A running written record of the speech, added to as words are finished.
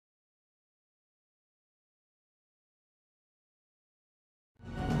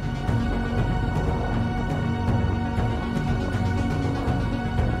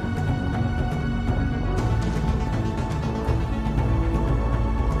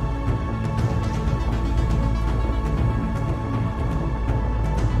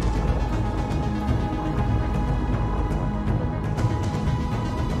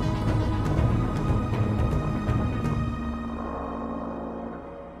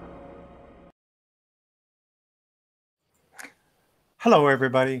Hello,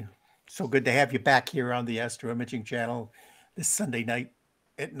 everybody. So good to have you back here on the Astro Imaging channel this Sunday night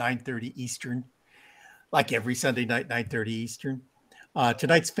at 9:30 Eastern, like every Sunday night, 9:30 Eastern.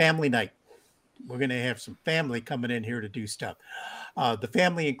 Tonight's family night. We're going to have some family coming in here to do stuff. The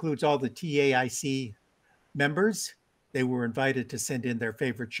family includes all the TAIC members. They were invited to send in their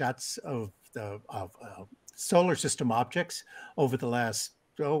favorite shots of the solar system objects over the last.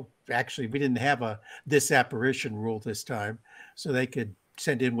 Oh, actually, we didn't have a this apparition rule this time, so they could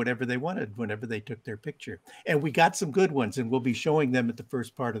send in whatever they wanted whenever they took their picture. And we got some good ones, and we'll be showing them at the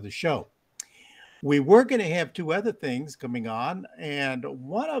first part of the show. We were going to have two other things coming on, and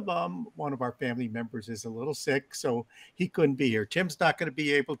one of them, one of our family members is a little sick, so he couldn't be here. Tim's not going to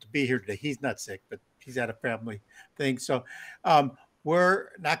be able to be here today. He's not sick, but he's at a family thing. So we're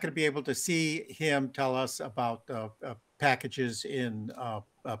not going to be able to see him tell us about packages in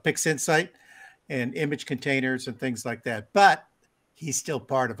PixInsight and image containers and things like that. But he's still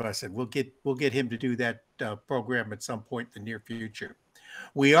part of us, and we'll get him to do that program at some point in the near future.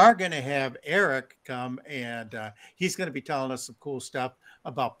 We are going to have Eric come, and he's going to be telling us some cool stuff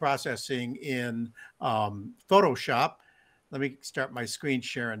about processing in Photoshop. Let me start my screen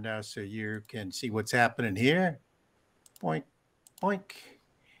sharing now so you can see what's happening here. Point, point.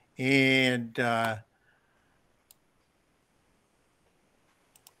 And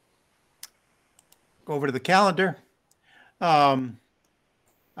go over to the calendar.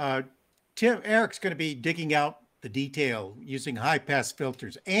 Eric's going to be digging out the detail using high pass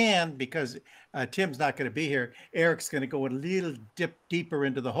filters. And because Tim's not going to be here, Eric's going to go a little deeper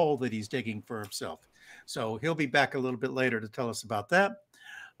into the hole that he's digging for himself. So he'll be back a little bit later to tell us about that.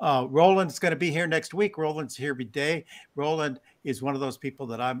 Roland's going to be here next week. Roland's here every day. Roland is one of those people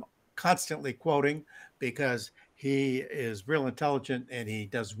that I'm constantly quoting because he is real intelligent and he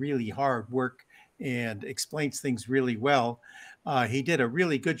does really hard work and explains things really well. He did a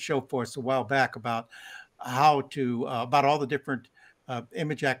really good show for us a while back about how to about all the different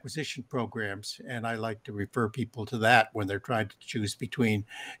image acquisition programs, and I like to refer people to that when they're trying to choose between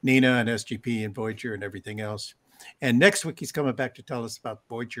Nina and SGP and Voyager and everything else. And next week he's coming back to tell us about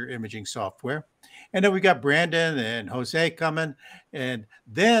Voyager imaging software. And then we got Brandon and Jose coming, and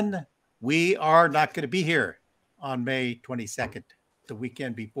then we are not going to be here on May 22nd, the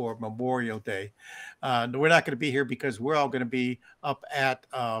weekend before Memorial Day. We're not going to be here because we're all going to be up at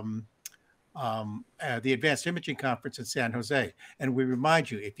the Advanced Imaging Conference in San Jose. And we remind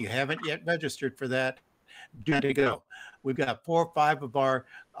you, if you haven't yet registered for that, do to go. We've got 4 or 5 of our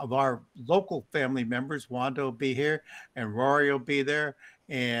local family members. Wanda will be here, and Rory will be there,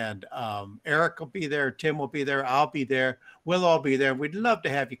 and Eric will be there. Tim will be there. I'll be there. We'll all be there. We'd love to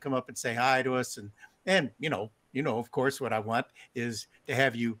have you come up and say hi to us, and you know, of course, what I want is to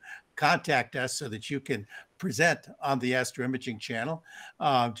have you contact us so that you can present on the Astro Imaging channel.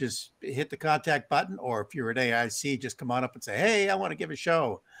 Just hit the contact button, or if you're at AIC, just come on up and say, hey, I want to give a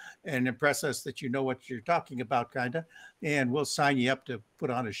show, and impress us that you know what you're talking about, kind of, and we'll sign you up to put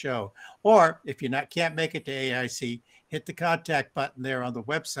on a show. Or if you can't make it to AIC, hit the contact button there on the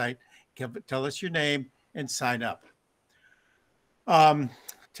website, tell us your name, and sign up.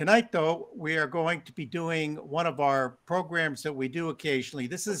 Tonight, though, we are going to be doing one of our programs that we do occasionally.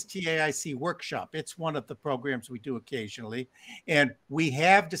 This is TAIC Workshop. It's one of the programs we do occasionally. And we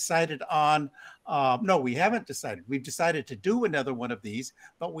have decided on, no, we haven't decided. We've decided to do another one of these,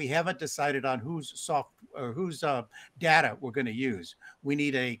 but we haven't decided on whose data we're going to use. We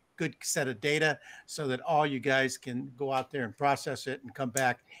need a good set of data so that all you guys can go out there and process it and come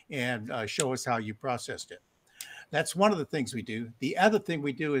back and show us how you processed it. That's one of the things we do. The other thing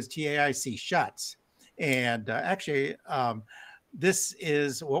we do is TAICShots. And actually, this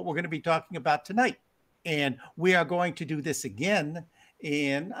is what we're going to be talking about tonight. And we are going to do this again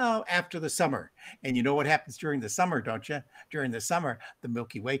after the summer. And you know what happens during the summer, don't you? During the summer, the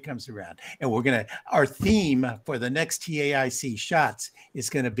Milky Way comes around. And our theme for the next TAICShots is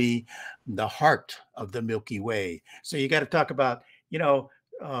going to be the heart of the Milky Way. So you got to talk about,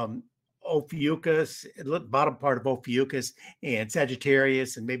 Ophiuchus, bottom part of Ophiuchus, and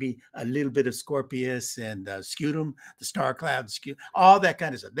Sagittarius, and maybe a little bit of Scorpius and Scutum, the star cloud, all that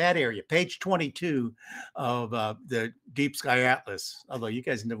kind of stuff. That area, page 22 of the Deep Sky Atlas. Although you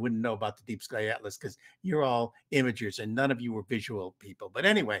guys wouldn't know about the Deep Sky Atlas because you're all imagers and none of you were visual people. But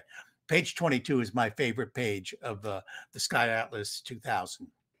anyway, page 22 is my favorite page of the Sky Atlas 2000.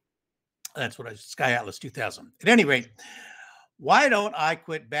 That's what Sky Atlas 2000. At any rate, why don't I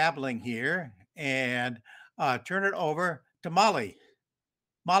quit babbling here and turn it over to Molly?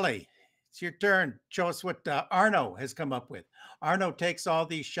 Molly, It's your turn. Show us what Arno has come up with. Arno takes all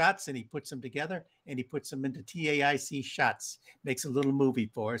these shots and he puts them together and he puts them into TAICShots. Makes a little movie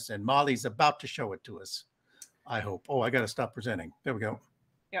for us, and Molly's about to show it to us. I hope. Oh, I got to stop presenting. There we go.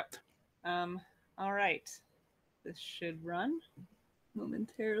 Yep. All right. This should run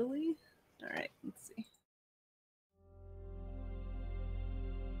momentarily. All right, let's see.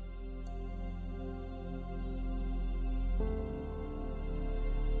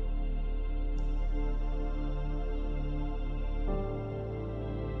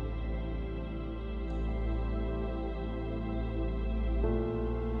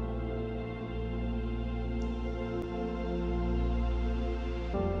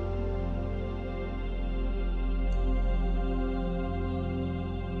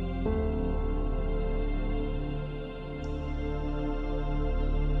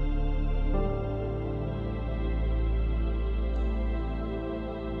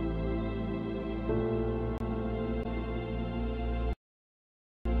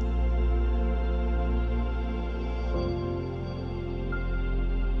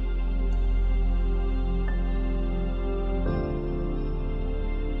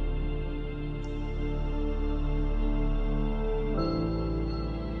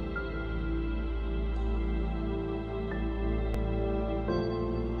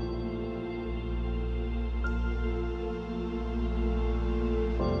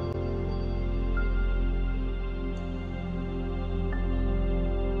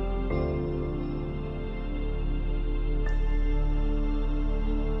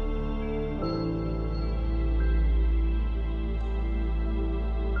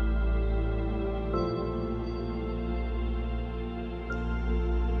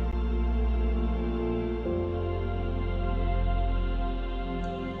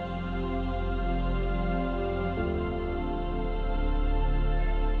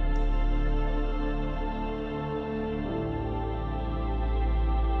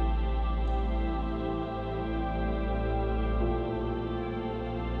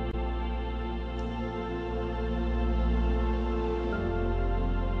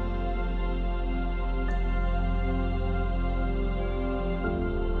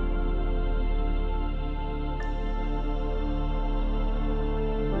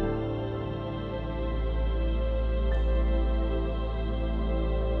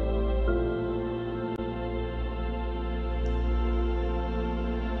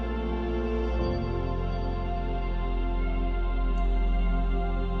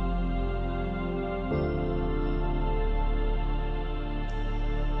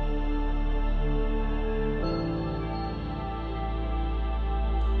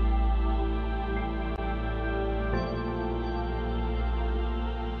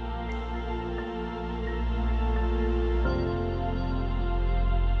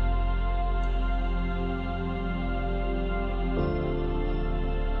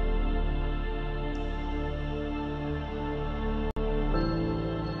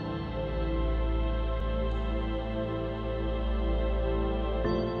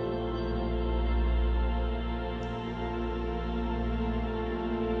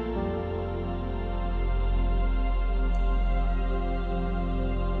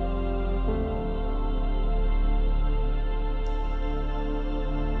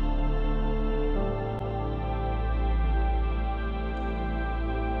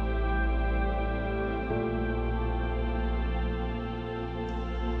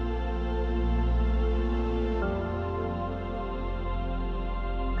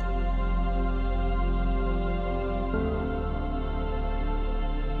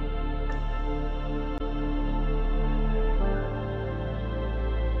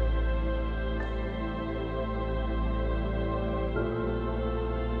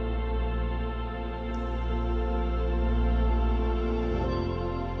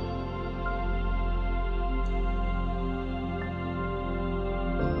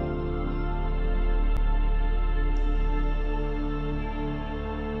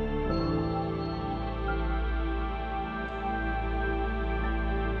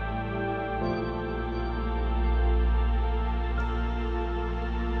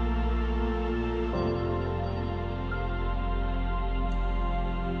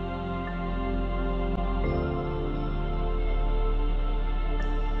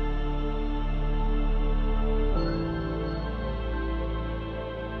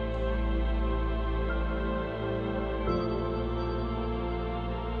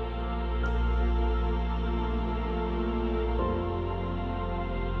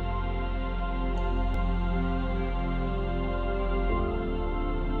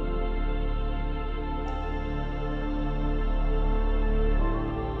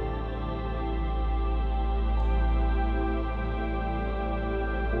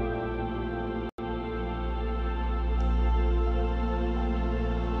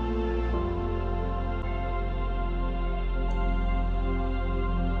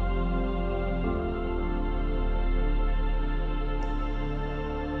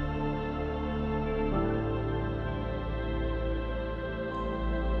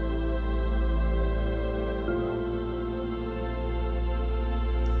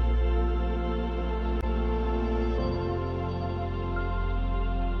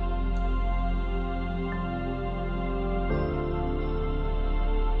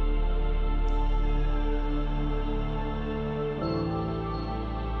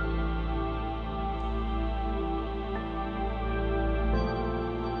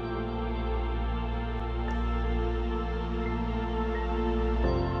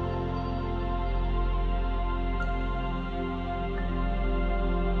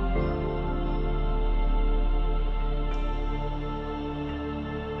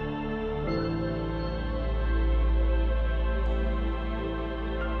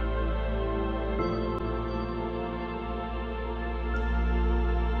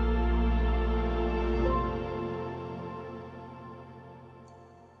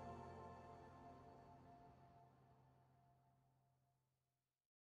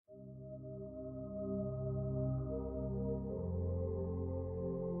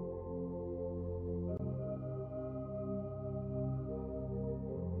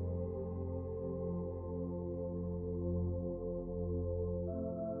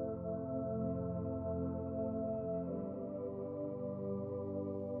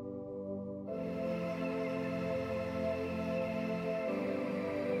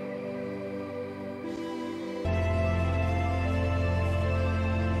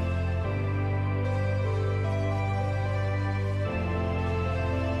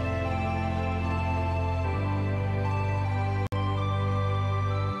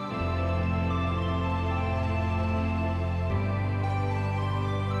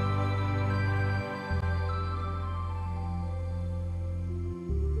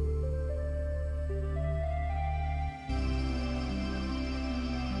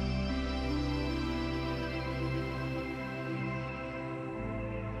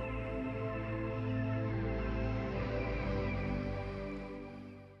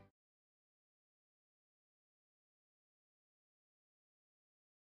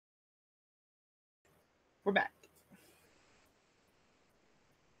 We're back.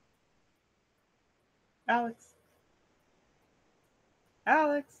 Alex.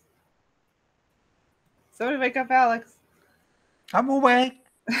 Alex. Somebody wake up Alex. I'm awake.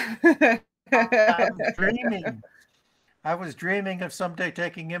 I was dreaming. I was dreaming of someday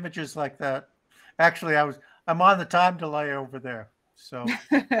taking images like that. Actually, I'm on the time delay over there. So,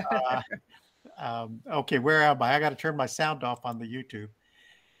 okay, where am I? I got to turn my sound off on the YouTube.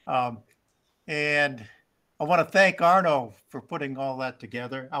 And I want to thank Arno for putting all that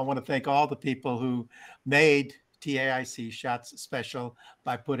together. I want to thank all the people who made TAIC Shots special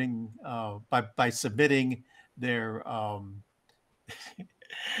by putting by submitting their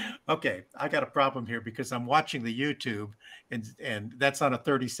okay, I got a problem here because I'm watching the YouTube and that's on a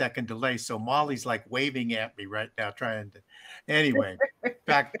 30-second delay. So Molly's like waving at me right now, trying to. Anyway,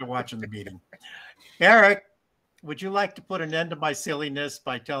 back to watching the meeting. Eric, would you like to put an end to my silliness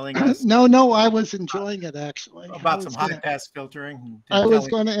by telling us No, I was enjoying it actually. about some high pass filtering? I was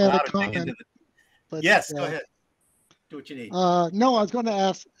going to add how a to dig into comment. But, yes, go ahead. Do what you need. No, I was going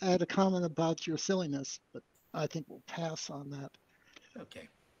to add a comment about your silliness, but I think we'll pass on that. Okay.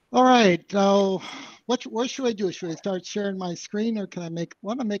 All right. Now, what should I do? Should I start sharing my screen, or can I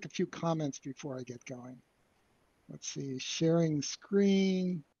want to make a few comments before I get going? Let's see. Sharing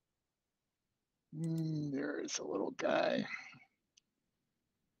screen. There's a little guy.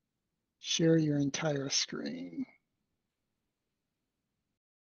 Share your entire screen.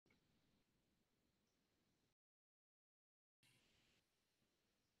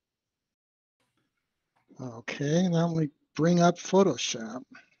 Okay, now we bring up Photoshop.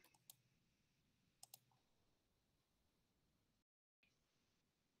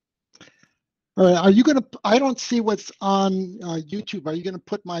 All right, are you going to, I don't see what's on YouTube. Are you going to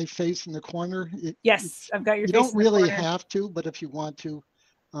put my face in the corner? Yes, I've got your face in the corner. You don't really have to, but if you want to,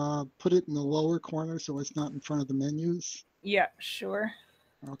 put it in the lower corner so it's not in front of the menus. Yeah, sure.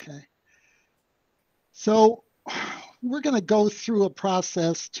 Okay. So we're going to go through a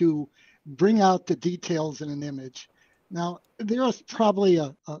process to bring out the details in an image. Now, there are probably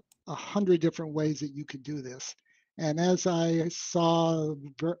a 100 different ways that you could do this. And as I saw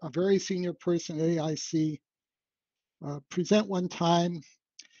a very senior person at AIC present one time,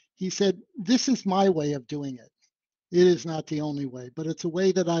 he said, this is my way of doing it. It is not the only way, but it's a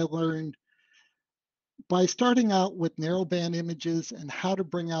way that I learned by starting out with narrowband images and how to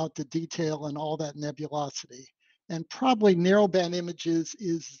bring out the detail and all that nebulosity. And probably narrowband images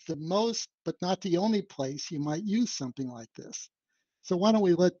is the most, but not the only place you might use something like this. So why don't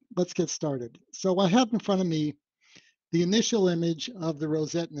we let's get started. So I have in front of me the initial image of the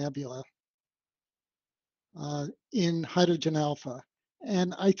Rosette Nebula in hydrogen alpha.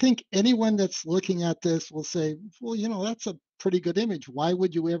 And I think anyone that's looking at this will say, well, you know, that's a pretty good image. Why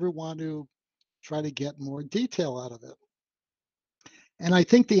would you ever want to try to get more detail out of it? And I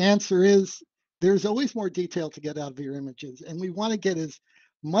think the answer is there's always more detail to get out of your images. And we want to get as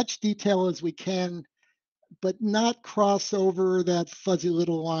much detail as we can, but not cross over that fuzzy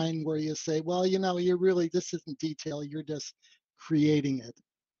little line where you say, well, you know, this isn't detail, you're just creating it.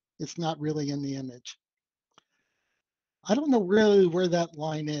 It's not really in the image. I don't know really where that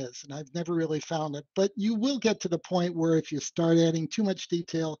line is, and I've never really found it, but you will get to the point where if you start adding too much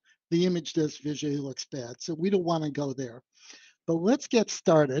detail, the image just visually looks bad. So we don't want to go there. But let's get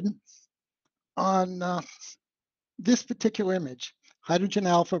started on this particular image, hydrogen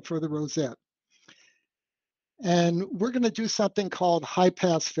alpha for the Rosette. And we're going to do something called high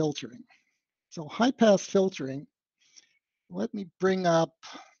pass filtering. So high pass filtering, let me bring up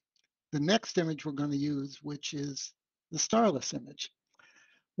the next image we're going to use, which is the starless image.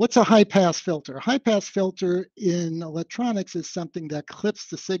 What's a high pass filter? A high pass filter in electronics is something that clips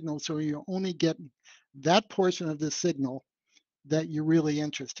the signal so you only get that portion of the signal that you're really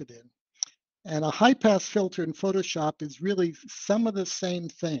interested in. And a high pass filter in Photoshop is really some of the same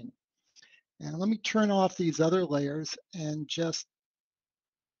thing. And let me turn off these other layers and just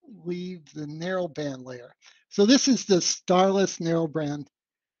leave the narrowband layer. So this is the starless narrowband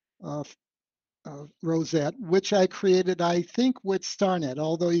Rosette, which I created, I think, with StarNet,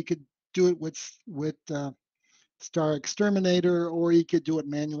 although you could do it with Star Exterminator, or you could do it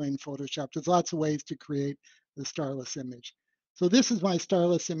manually in Photoshop. There's lots of ways to create the starless image. So this is my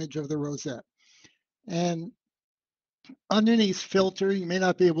starless image of the Rosette. And underneath filter, you may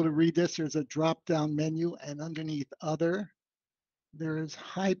not be able to read this, there's a drop-down menu, and underneath other, there's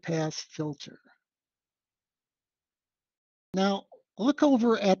high pass filter. Now, look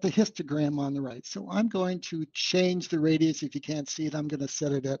over at the histogram on the right. So I'm going to change the radius. If you can't see it, I'm going to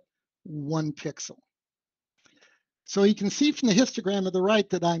set it at 1 pixel. So you can see from the histogram of the right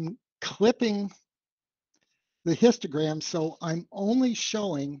that I'm clipping the histogram, so I'm only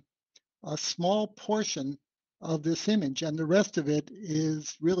showing a small portion of this image, and the rest of it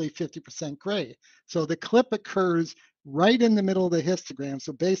is really 50% gray. So the clip occurs right in the middle of the histogram.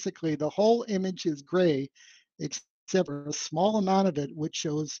 So basically the whole image is gray, except for a small amount of it, which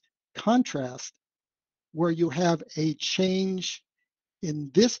shows contrast, where you have a change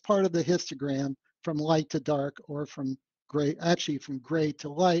in this part of the histogram from light to dark, or from gray, actually from gray to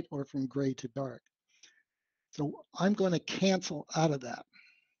light, or from gray to dark. So I'm going to cancel out of that.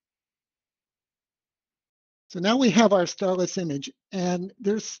 So now we have our starless image, and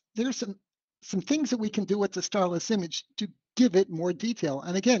there's some things that we can do with the starless image to give it more detail.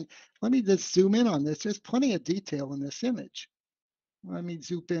 And again, let me just zoom in on this. There's plenty of detail in this image. Let me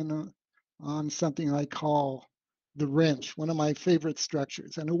zoom in on something I call the wrench, one of my favorite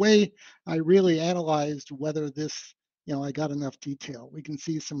structures. And a way I really analyzed whether this, I got enough detail. We can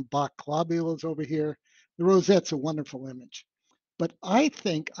see some Bach globules over here. The rosette's a wonderful image. But I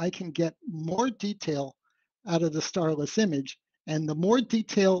think I can get more detail out of the starless image. And the more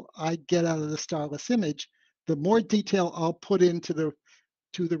detail I get out of the starless image, the more detail I'll put into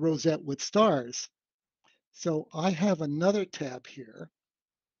the rosette with stars. So I have another tab here.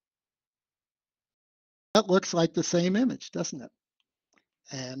 That looks like the same image, doesn't it?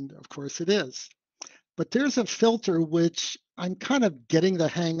 And of course it is. But there's a filter which I'm kind of getting the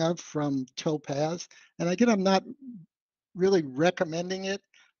hang of from Topaz. And again, I'm not really recommending it,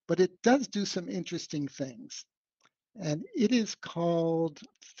 but it does do some interesting things. And it is called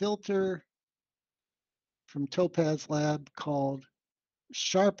filter from Topaz Lab called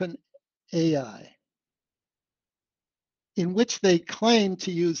Sharpen AI, in which they claim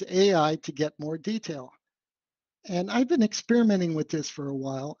to use AI to get more detail. And I've been experimenting with this for a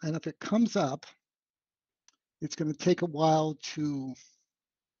while, and if it comes up, it's going to take a while to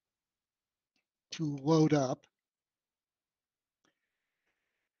load up.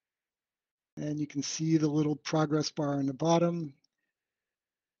 And you can see the little progress bar on the bottom.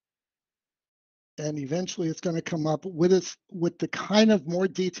 And eventually it's going to come up with the kind of more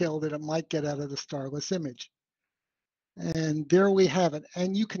detail that it might get out of the starless image. And there we have it.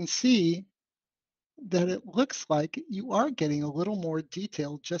 And you can see that it looks like you are getting a little more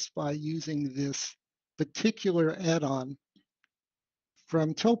detail just by using this particular add-on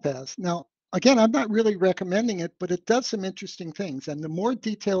from Topaz. Now, again, I'm not really recommending it, but it does some interesting things. And the more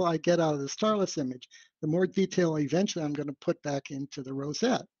detail I get out of the starless image, the more detail eventually I'm going to put back into the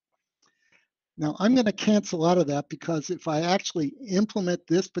rosette. Now, I'm going to cancel out of that because if I actually implement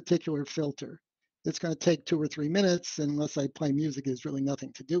this particular filter, it's going to take 2 or 3 minutes. Unless I play music, there's really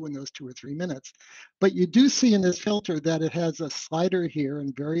nothing to do in those 2 or 3 minutes. But you do see in this filter that it has a slider here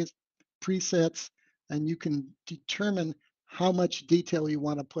and various presets, and you can determine how much detail you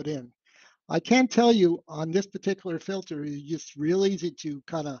want to put in. I can tell you on this particular filter, it's just real easy to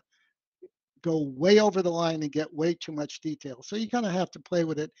kind of go way over the line and get way too much detail. So you kind of have to play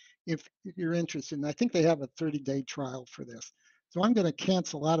with it if you're interested. And I think they have a 30-day trial for this. So I'm going to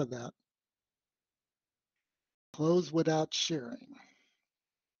cancel out of that. Close without sharing.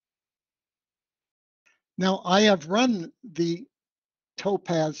 Now I have run the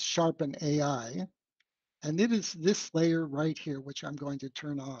Topaz Sharpen AI, and it is this layer right here, which I'm going to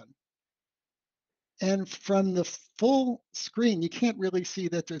turn on. And from the full screen, you can't really see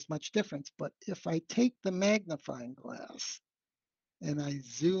that there's much difference. But if I take the magnifying glass and I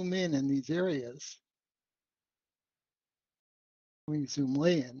zoom in these areas, we zoom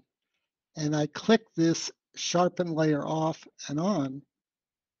way in, and I click this sharpen layer off and on,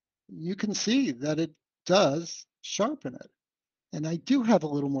 you can see that it does sharpen it. And I do have a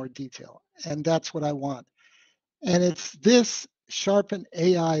little more detail, and that's what I want. And it's this sharpen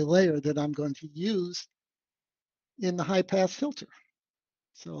AI layer that I'm going to use in the high pass filter.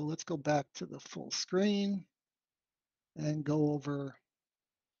 So let's go back to the full screen and go over.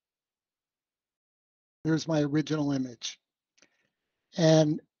 There's my original image.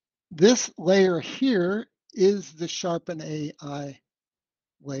 And this layer here is the sharpen AI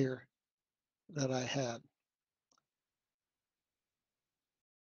layer that I had.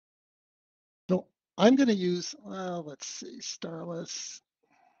 So I'm going to use, let's see, Starless.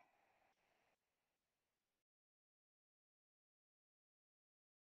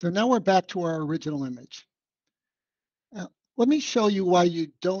 So now we're back to our original image. Now, let me show you why you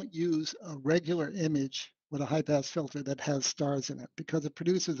don't use a regular image with a high pass filter that has stars in it, because it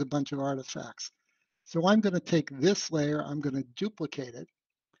produces a bunch of artifacts. So I'm going to take this layer, I'm going to duplicate it,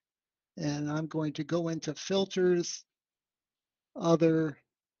 and I'm going to go into filters, other,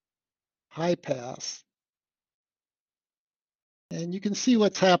 high pass. And you can see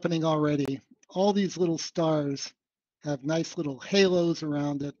what's happening already. all these little stars have nice little halos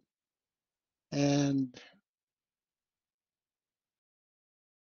around it. And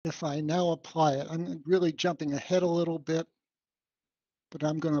if I now apply it, I'm really jumping ahead a little bit, but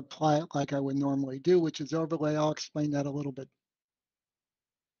I'm going to apply it like I would normally do, which is overlay. I'll explain that a little bit.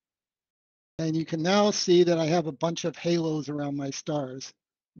 And you can now see that I have a bunch of halos around my stars,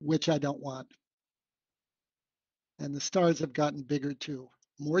 which I don't want. And the stars have gotten bigger too.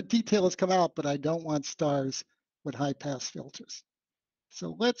 More detail has come out, but I don't want stars with high pass filters.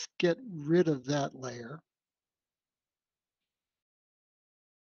 So let's get rid of that layer.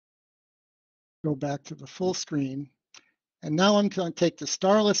 Go back to the full screen. And now I'm going to take the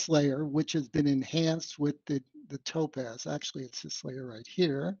starless layer, which has been enhanced with the topaz. Actually, it's this layer right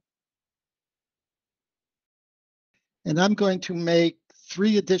here. And I'm going to make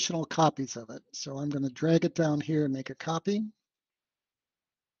 3 additional copies of it. So I'm going to drag it down here and make a copy.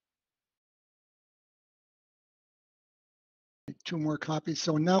 Make 2 more copies.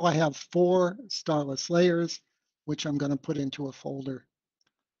 So now I have 4 starless layers, which I'm going to put into a folder.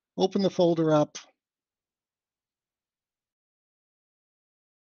 Open the folder up.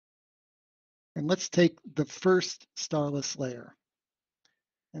 And let's take the first starless layer.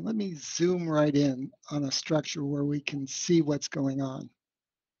 And let me zoom right in on a structure where we can see what's going on.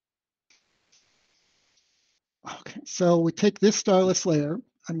 Okay, so we take this starless layer.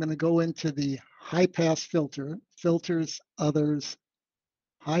 I'm going to go into the high pass filter, filters, others,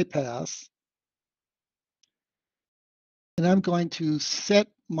 high pass. And I'm going to set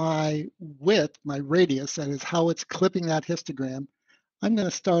my width, my radius, that is how it's clipping that histogram. I'm going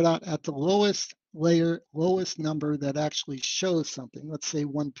to start out at the lowest layer, lowest number that actually shows something. Let's say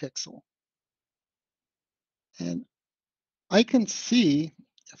 1 pixel. And I can see,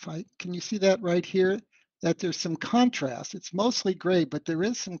 can you see that right here? That there's some contrast. It's mostly gray, but there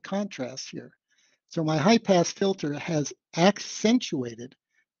is some contrast here. So my high pass filter has accentuated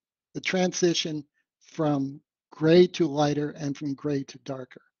the transition from gray to lighter and from gray to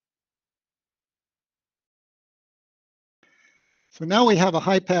darker. So now we have a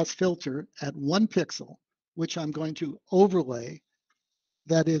high pass filter at 1 pixel, which I'm going to overlay.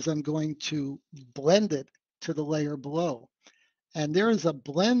 That is, I'm going to blend it to the layer below. And there is a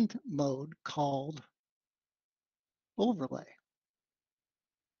blend mode called overlay.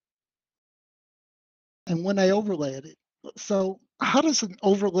 And when I overlay it, so how does an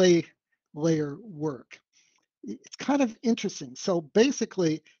overlay layer work? It's kind of interesting. So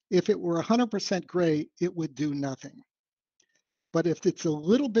basically, if it were 100% gray, it would do nothing. But if it's a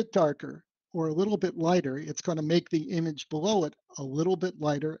little bit darker or a little bit lighter, it's going to make the image below it a little bit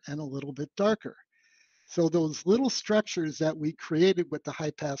lighter and a little bit darker. So those little structures that we created with the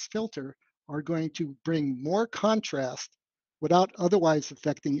high pass filter are going to bring more contrast without otherwise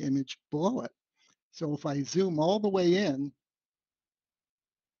affecting the image below it. So if I zoom all the way in,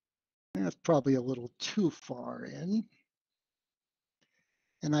 that's probably a little too far in,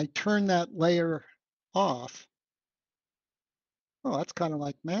 and I turn that layer off, oh, that's kind of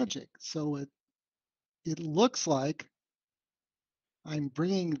like magic. So it looks like I'm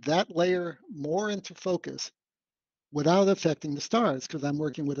bringing that layer more into focus without affecting the stars, because I'm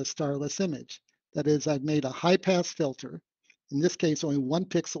working with a starless image. That is, I've made a high pass filter, in this case only 1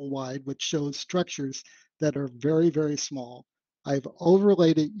 pixel wide, which shows structures that are very, very small. I've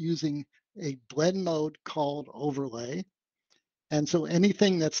overlaid it using a blend mode called overlay. And so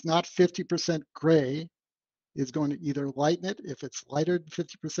anything that's not 50% gray is going to either lighten it if it's lighter than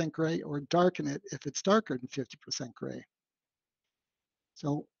 50% gray, or darken it if it's darker than 50% gray.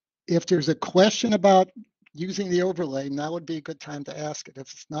 So if there's a question about using the overlay, now would be a good time to ask it.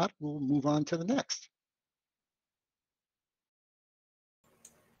 If it's not, we'll move on to the next.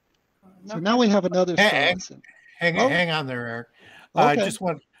 So now we have another starless. Hang on there, Eric. Okay.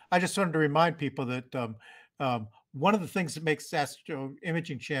 I just wanted to remind people that one of the things that makes Astro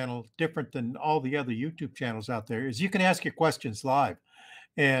Imaging Channel different than all the other YouTube channels out there is you can ask your questions live.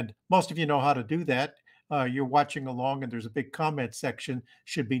 And most of you know how to do that. You're watching along and there's a big comment section,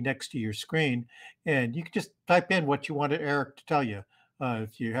 should be next to your screen. And you can just type in what you wanted Eric to tell you.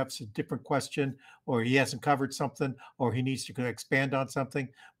 If you have a different question, or he hasn't covered something, or he needs to expand on something,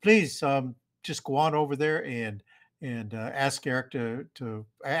 please just go on over there and ask Eric to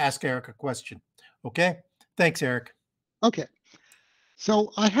ask Eric a question. Okay. Thanks, Eric. Okay.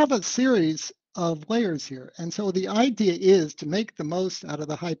 So I have a series of layers here. And so the idea is to make the most out of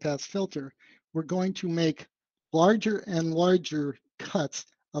the high pass filter, we're going to make larger and larger cuts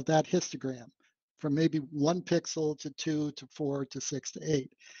of that histogram from maybe 1 pixel to 2 to 4 to 6 to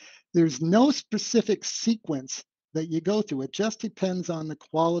 8. There's no specific sequence that you go through. It just depends on the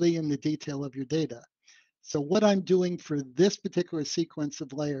quality and the detail of your data. So what I'm doing for this particular sequence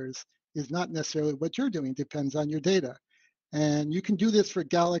of layers is not necessarily what you're doing. It depends on your data. And you can do this for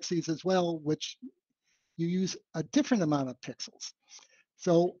galaxies as well, which you use a different amount of pixels.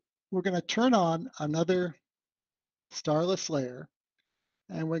 So we're going to turn on another starless layer,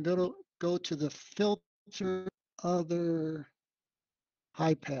 and we're going to go to the filter other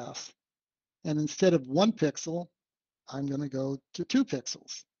high pass. And instead of 1 pixel, I'm going to go to 2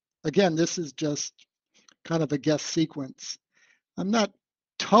 pixels. Again, this is just kind of a guess sequence. I'm not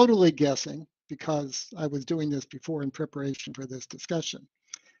totally guessing because I was doing this before in preparation for this discussion.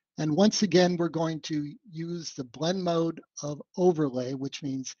 And once again, we're going to use the blend mode of overlay, which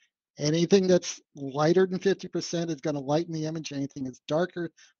means anything that's lighter than 50% is going to lighten the image. Anything that's darker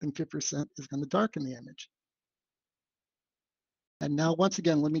than 50% is going to darken the image. And now, once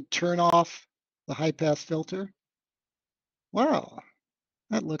again, let me turn off the high pass filter. Wow,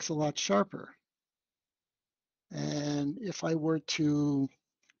 that looks a lot sharper. And if I were to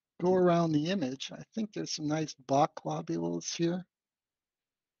go around the image, I think there's some nice Bach globules here.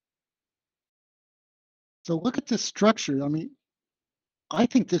 So look at this structure. I mean, I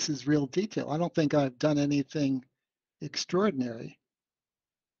think this is real detail. I don't think I've done anything extraordinary.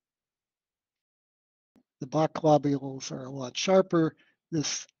 The Bach globules are a lot sharper.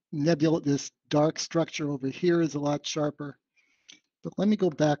 This nebula, this dark structure over here is a lot sharper. But let me go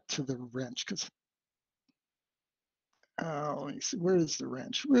back to the wrench because let me see, where is the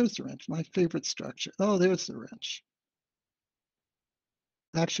wrench? Where's the wrench? My favorite structure. Oh, there's the wrench.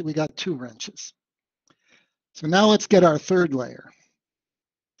 Actually, we got 2 wrenches. So now let's get our third layer.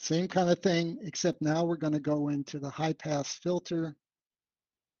 Same kind of thing, except now we're going to go into the high pass filter,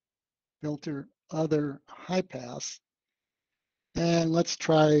 filter other high pass, and let's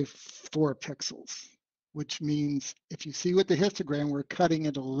try 4 pixels, which means if you see with the histogram, we're cutting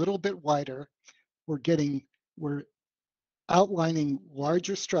it a little bit wider. We're outlining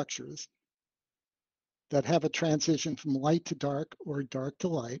larger structures that have a transition from light to dark or dark to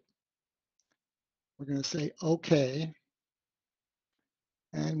light. We're going to say okay,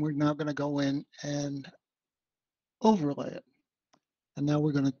 and we're now going to go in and overlay it. And now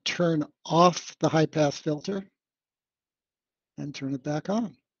we're going to turn off the high pass filter and turn it back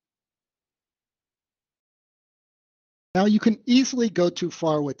on. Now you can easily go too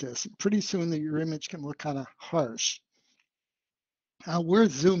far with this. Pretty soon your image can look kind of harsh. Now we're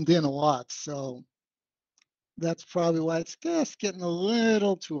zoomed in a lot, so that's probably why it's just getting a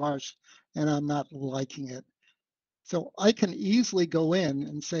little too harsh and I'm not liking it. So I can easily go in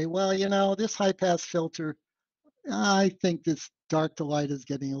and say, well, you know, this high pass filter, I think this dark to light is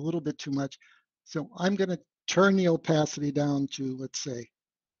getting a little bit too much. So I'm going to turn the opacity down to, let's say,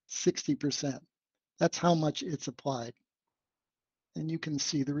 60%. That's how much it's applied. And you can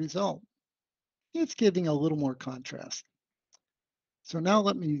see the result. It's giving a little more contrast. So now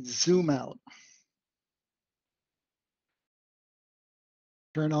let me zoom out.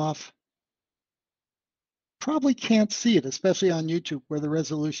 Turn off. Probably can't see it, especially on YouTube where the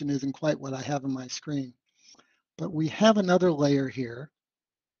resolution isn't quite what I have on my screen. But we have another layer here.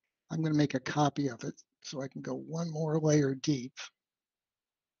 I'm going to make a copy of it so I can go one more layer deep.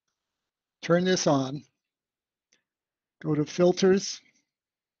 Turn this on. Go to filters,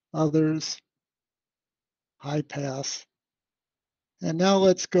 others, high pass. And now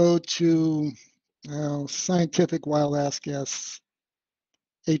let's go to scientific wild ass guess,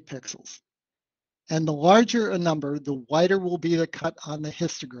 8 pixels. And the larger a number, the wider will be the cut on the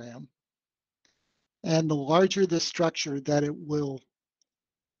histogram. And the larger the structure that it will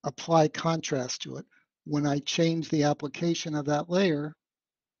apply contrast to it when I change the application of that layer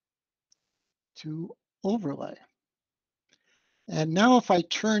to overlay. And now if I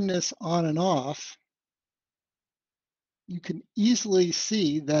turn this on and off, you can easily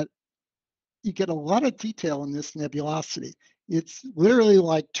see that you get a lot of detail in this nebulosity. It's literally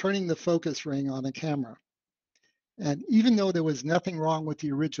like turning the focus ring on a camera. And even though there was nothing wrong with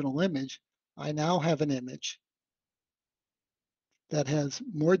the original image, I now have an image that has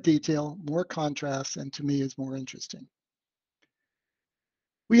more detail, more contrast, and to me is more interesting.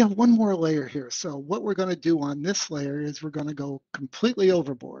 We have one more layer here. So what we're going to do on this layer is we're going to go completely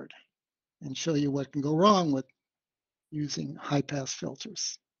overboard and show you what can go wrong with using high pass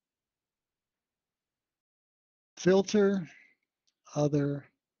filters. Filter, other,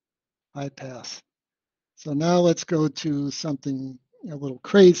 high pass. So now let's go to something a little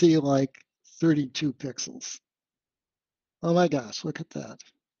crazy like 32 pixels. Oh my gosh, look at that.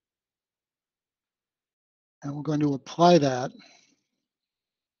 And we're going to apply that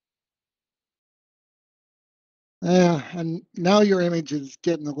And now your image is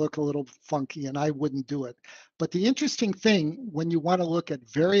getting to look a little funky, and I wouldn't do it. But the interesting thing when you want to look at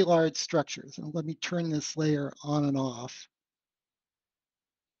very large structures, and let me turn this layer on and off,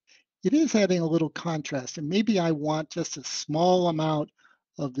 it is adding a little contrast. And maybe I want just a small amount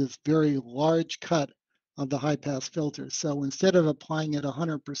of this very large cut of the high pass filter. So instead of applying it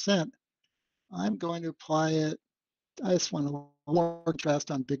 100%, I'm going to apply it, I just want to more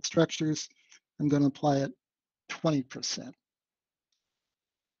contrast on big structures. I'm going to apply it 20%.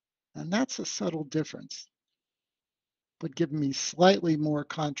 And that's a subtle difference, but giving me slightly more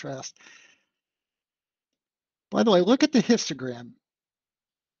contrast. By the way, look at the histogram.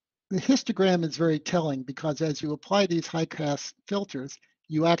 The histogram is very telling because as you apply these high pass filters,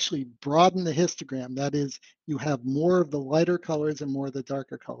 you actually broaden the histogram. That is, you have more of the lighter colors and more of the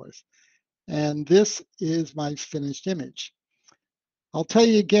darker colors. And this is my finished image. I'll tell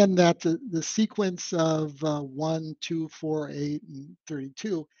you again that the sequence of 1, 2, 4, 8, and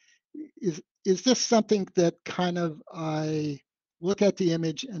 32 is this something that kind of I look at the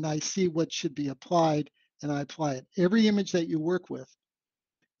image and I see what should be applied and I apply it. Every image that you work with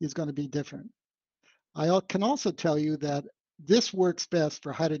is going to be different. Can also tell you that this works best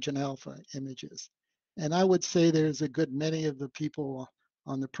for hydrogen alpha images. And I would say there's a good many of the people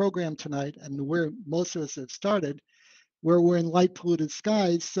on the program tonight and where most of us have started, where we're in light polluted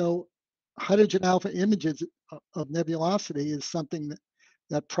skies. So hydrogen alpha images of nebulosity is something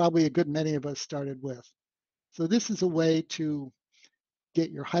that probably a good many of us started with. So this is a way to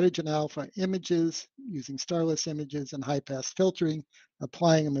get your hydrogen alpha images using starless images and high pass filtering,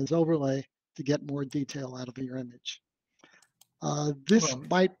 applying them as overlay to get more detail out of your image. This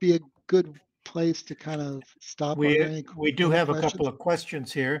might be a good place to kind of stop. Are there We do any have questions? a couple of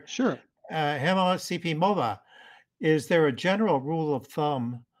questions here. Sure. Hema CP Mova, is there a general rule of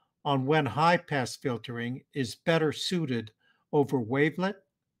thumb on when high pass filtering is better suited over wavelet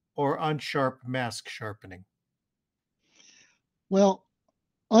or unsharp mask sharpening? Well,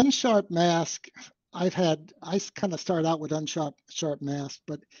 unsharp mask, I kind of start out with unsharp mask,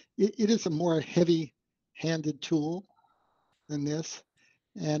 but it is a more heavy-handed tool than this.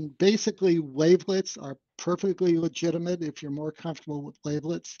 And basically, wavelets are perfectly legitimate if you're more comfortable with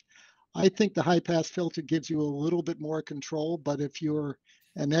wavelets. I think the high pass filter gives you a little bit more control, but if you're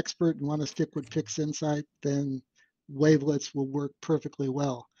an expert and want to stick with PixInsight, then wavelets will work perfectly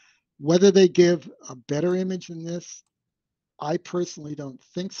well. Whether they give a better image than this, I personally don't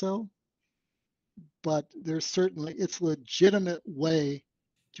think so, but there's certainly, it's a legitimate way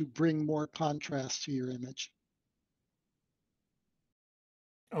to bring more contrast to your image.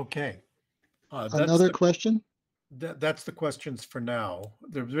 Okay. Another question? That's the questions for now.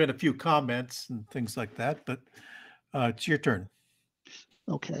 There's been a few comments and things like that, but it's your turn.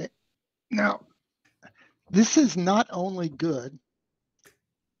 Okay. Now, this is not only good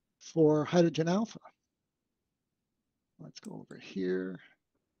for hydrogen alpha. Let's go over here.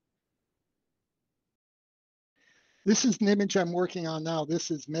 This is an image I'm working on now.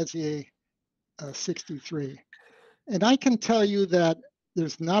 This is Messier 63. And I can tell you that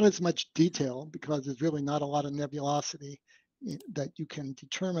there's not as much detail because there's really not a lot of nebulosity that you can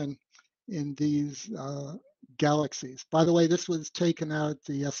determine in these galaxies. By the way, this was taken out at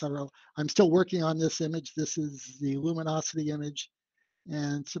the SRO. I'm still working on this image. This is the luminosity image,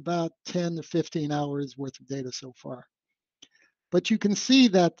 and it's about 10 to 15 hours worth of data so far. But you can see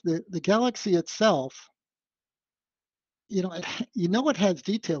that the galaxy itself, you know it has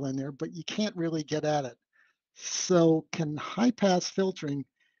detail in there, but you can't really get at it. So can high pass filtering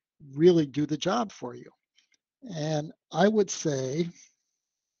really do the job for you? And I would say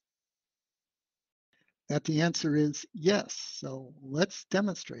that the answer is yes. So let's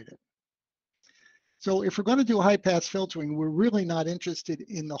demonstrate it. So if we're going to do high pass filtering, we're really not interested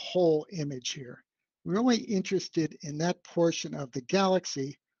in the whole image here. We're only interested in that portion of the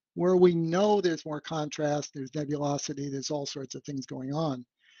galaxy where we know there's more contrast, there's nebulosity, there's all sorts of things going on.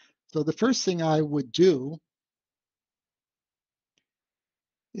 So the first thing I would do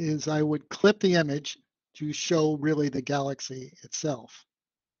is I would clip the image to show really the galaxy itself.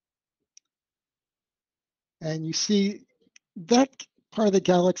 And you see that part of the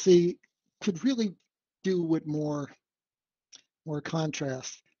galaxy could really do with more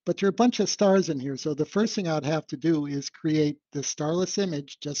contrast. But there are a bunch of stars in here. So the first thing I'd have to do is create the starless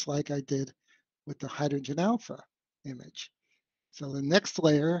image, just like I did with the hydrogen alpha image. So the next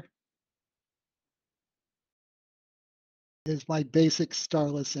layer is my basic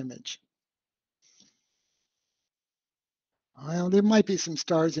starless image. Well, there might be some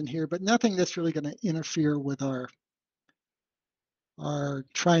stars in here, but nothing that's really going to interfere with our are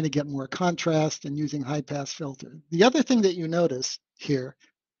trying to get more contrast and using high pass filter. The other thing that you notice here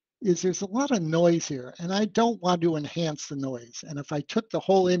is there's a lot of noise here, and I don't want to enhance the noise. And if I took the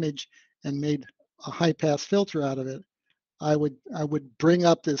whole image and made a high pass filter out of it, I would bring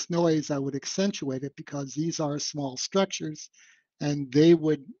up this noise, I would accentuate it because these are small structures and they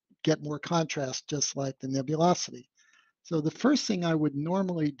would get more contrast just like the nebulosity. So the first thing I would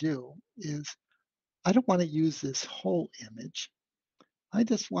normally do is I don't want to use this whole image. I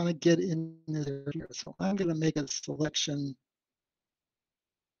just want to get in there here. So I'm going to make a selection.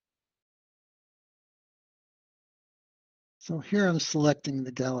 So here I'm selecting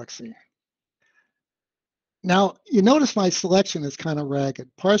the galaxy. Now, you notice my selection is kind of ragged,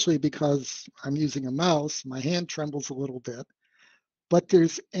 partially because I'm using a mouse. My hand trembles a little bit, but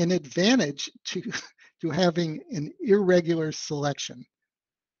there's an advantage to, to having an irregular selection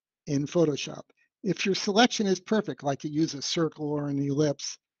in Photoshop. If your selection is perfect, like you use a circle or an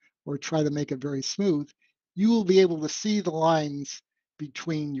ellipse, or try to make it very smooth, you will be able to see the lines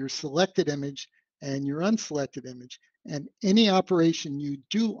between your selected image and your unselected image. And any operation you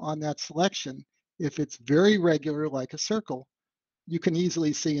do on that selection, if it's very regular, like a circle, you can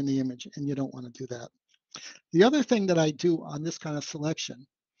easily see in the image, and you don't want to do that. The other thing that I do on this kind of selection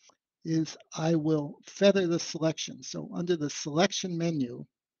is I will feather the selection. So under the selection menu,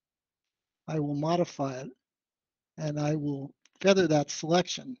 I will modify it and I will feather that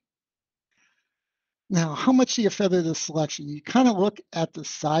selection. Now, how much do you feather the selection? You kind of look at the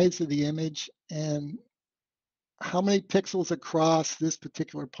size of the image and how many pixels across this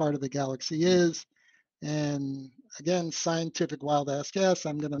particular part of the galaxy is. And again, scientific wild ass guess,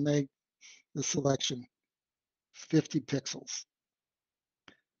 I'm going to make the selection 50 pixels.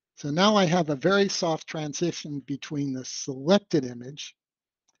 So now I have a very soft transition between the selected image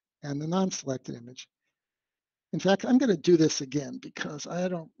and the non-selected image. In fact, I'm going to do this again because I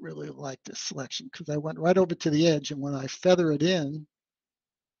don't really like this selection because I went right over to the edge, and when I feather it in,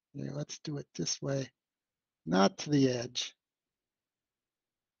 let's do it this way, not to the edge.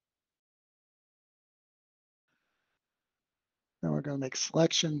 Now we're going to make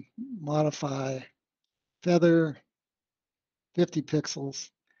selection, modify, feather, 50 pixels,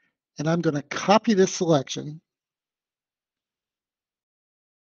 and I'm going to copy this selection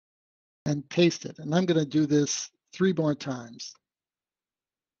and paste it. And I'm going to do this 3 more times.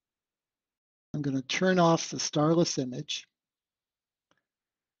 I'm going to turn off the starless image.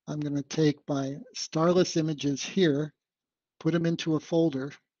 I'm going to take my starless images here, put them into a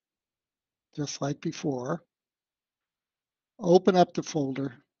folder, just like before, open up the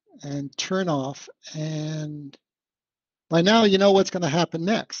folder and turn off. And by now, you know what's going to happen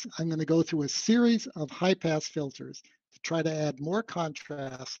next. I'm going to go through a series of high pass filters to try to add more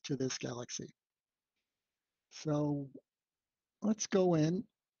contrast to this galaxy. So let's go in,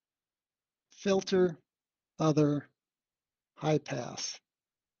 filter, other, high pass.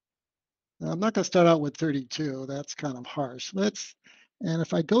 Now, I'm not going to start out with 32. That's kind of harsh. And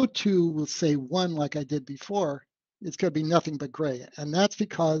if I go to, we'll say 1 like I did before, it's going to be nothing but gray. And that's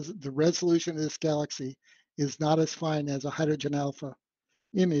because the resolution of this galaxy is not as fine as a hydrogen alpha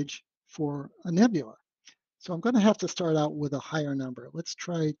image for a nebula. So I'm going to have to start out with a higher number. Let's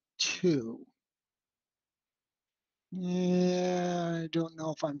try 2. Yeah, I don't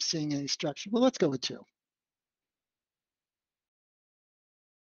know if I'm seeing any structure, but let's go with 2.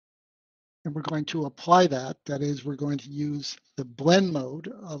 And we're going to apply that. That is, we're going to use the blend mode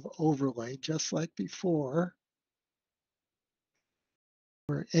of overlay, just like before,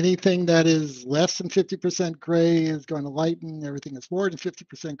 where anything that is less than 50% gray is going to lighten. Everything that's more than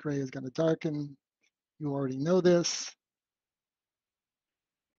 50% gray is going to darken. You already know this.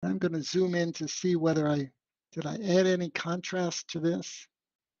 I'm going to zoom in to see whether did I add any contrast to this?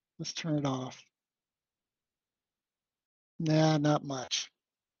 Let's turn it off. Nah, not much.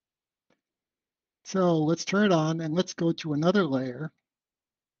 So let's turn it on and let's go to another layer.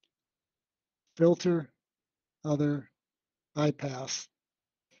 Filter, other, high pass.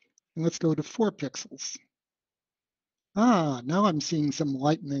 And let's go to 4 pixels. Now I'm seeing some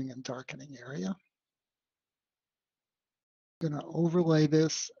lightening and darkening area. I'm going to overlay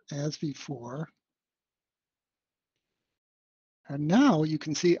this as before. And now you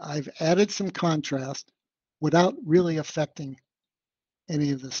can see I've added some contrast without really affecting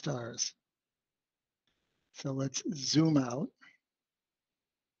any of the stars. So let's zoom out.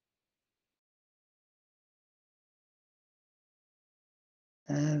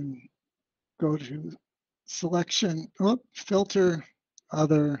 And go to selection, filter,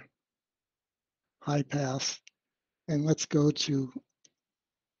 other, high pass, and let's go to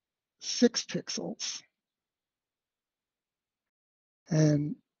 6 pixels.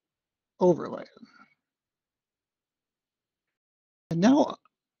 and overlay it. And now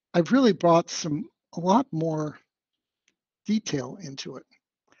I've really brought a lot more detail into it.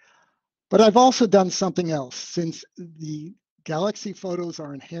 But I've also done something else. Since the galaxy photos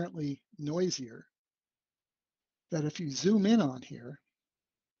are inherently noisier, that if you zoom in on here,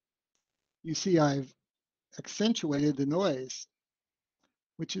 you see I've accentuated the noise,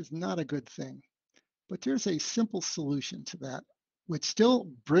 which is not a good thing. But there's a simple solution to that, which still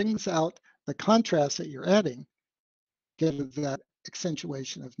brings out the contrast that you're adding, get that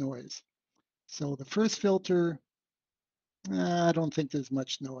accentuation of noise. So the first filter, I don't think there's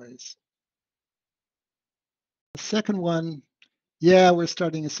much noise. The second one, yeah, we're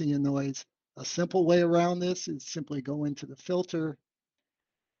starting to see a noise. A simple way around this is simply go into the filter,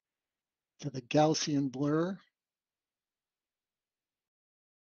 to the Gaussian blur,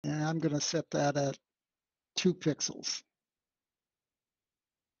 and I'm going to set that at 2 pixels.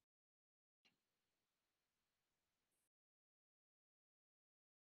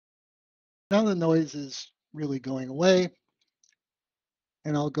 Now the noise is really going away,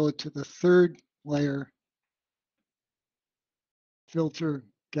 and I'll go to the third layer, filter,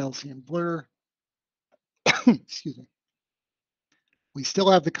 Gaussian blur. Excuse me. We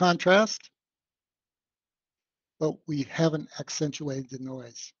still have the contrast, but we haven't accentuated the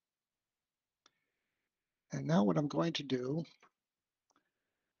noise. And now what I'm going to do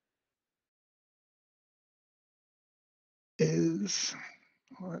is,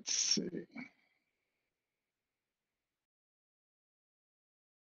 let's see.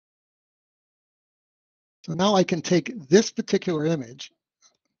 So now I can take this particular image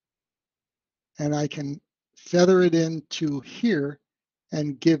and I can feather it into here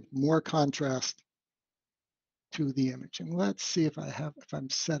and give more contrast to the image. And let's see if I'm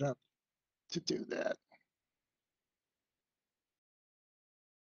set up to do that.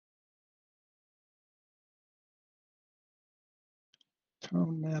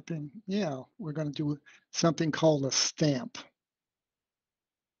 Tone mapping. Yeah, we're going to do something called a stamp,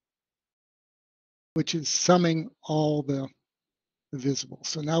 which is summing all the visible.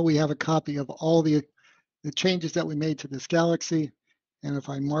 So now we have a copy of all the changes that we made to this galaxy. And if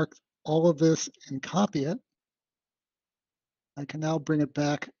I mark all of this and copy it, I can now bring it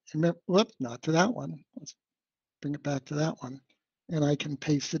back. Remember, whoop, not to that one. Let's bring it back to that one. And I can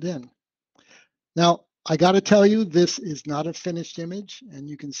paste it in. Now, I got to tell you, this is not a finished image. And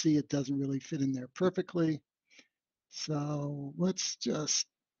you can see it doesn't really fit in there perfectly. So let's just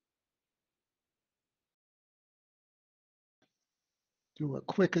do a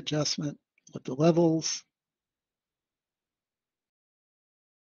quick adjustment with the levels.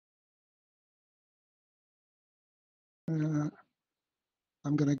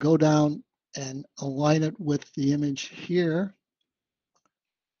 I'm going to go down and align it with the image here.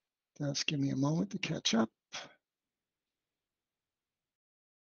 Just give me a moment to catch up.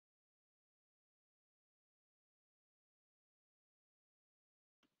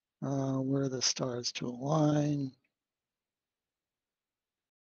 Where are the stars to align?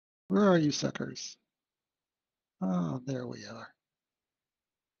 Where are you, suckers? Oh, there we are.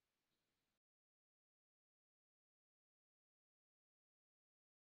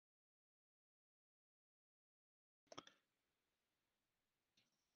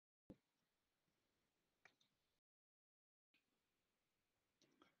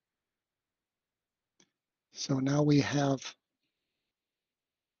 So now we have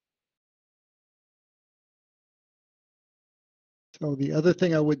so the other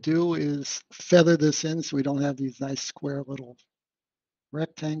thing I would do is feather this in so we don't have these nice square little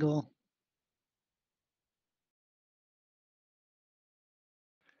rectangle.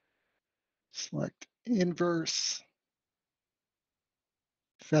 Select inverse,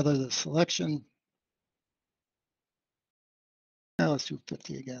 feather the selection. Now let's do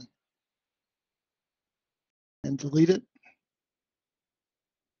 50 again. And delete it.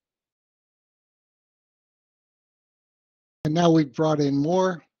 And now we've brought in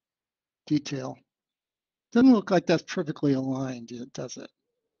more detail. Doesn't look like that's perfectly aligned, does it?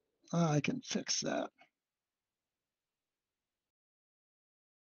 I can fix that.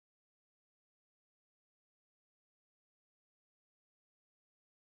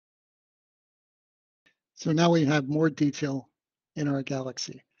 So now we have more detail in our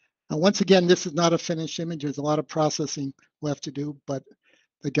galaxy. Now, once again, this is not a finished image. There's a lot of processing left to do, but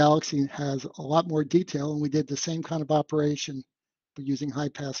the galaxy has a lot more detail, and we did the same kind of operation but using high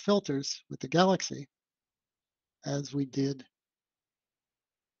pass filters with the galaxy as we did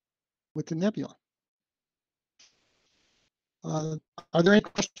with the nebula. Are there any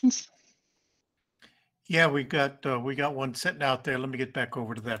questions? Yeah, we got one sitting out there. Let me get back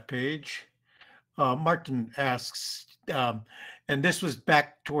over to that page. Martin asks, and this was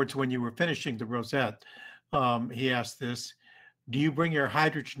back towards when you were finishing the rosette. He asked this: do you bring your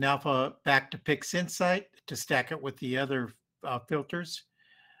hydrogen alpha back to PixInsight to stack it with the other filters,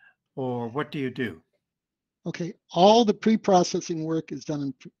 or what do you do? Okay, all the pre-processing work is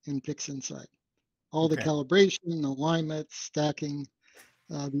done in PixInsight. All the Okay. calibration, alignment, stacking,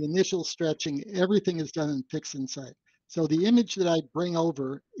 the initial stretching, everything is done in PixInsight. So the image that I bring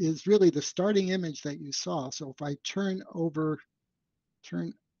over is really the starting image that you saw. So if I turn off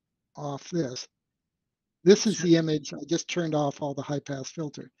this is Sure. the image. I just turned off all the high pass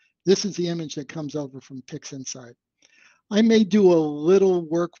filter. This is the image that comes over from PixInsight. I may do a little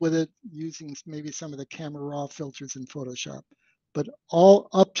work with it using maybe some of the camera raw filters in Photoshop, but all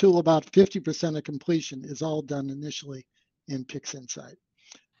up to about 50% of completion is all done initially in PixInsight,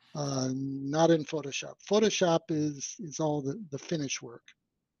 not in Photoshop. Photoshop is all the finish work.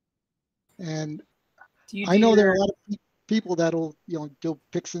 And Do you I do know there are your a lot of people that'll do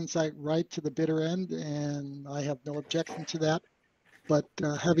PixInsight right to the bitter end, and I have no objection to that. But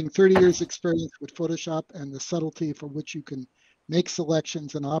having 30 years experience with Photoshop and the subtlety for which you can make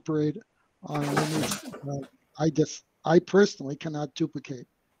selections and operate on an image, I personally cannot duplicate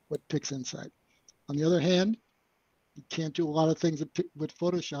what PixInsight. On the other hand, you can't do a lot of things with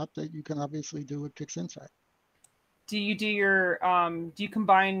Photoshop that you can obviously do with PixInsight. do you do your do you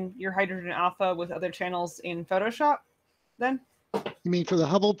combine your hydrogen alpha with other channels in Photoshop then? You mean for the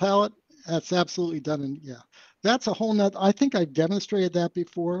Hubble palette? That's absolutely done in, yeah. That's a whole nother, I think I've demonstrated that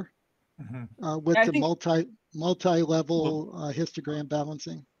before with I the think multi-level histogram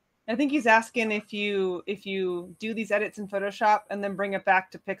balancing. I think he's asking if you do these edits in Photoshop and then bring it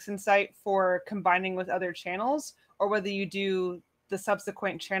back to PixInsight for combining with other channels, or whether you do the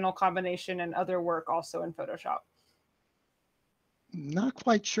subsequent channel combination and other work also in Photoshop. Not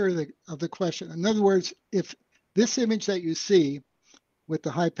quite sure of the question. In other words, if this image that you see with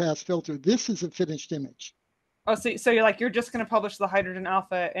the high pass filter, this is a finished image. Oh, so you're just going to publish the hydrogen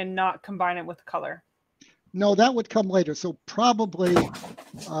alpha and not combine it with color? No, that would come later. So probably,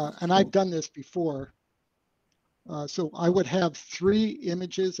 and I've done this before. So I would have 3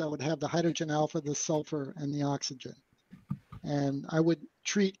 images. I would have the hydrogen alpha, the sulfur, and the oxygen. And I would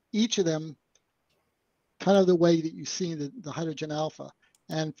treat each of them kind of the way that you see the hydrogen alpha.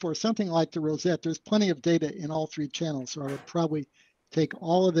 And for something like the rosette, there's plenty of data in all 3 channels. So I would probably take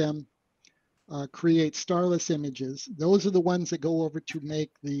all of them, create starless images. Those are the ones that go over to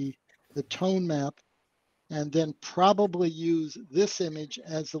make the tone map, and then probably use this image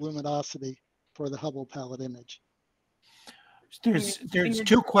as the luminosity for the Hubble palette image. There's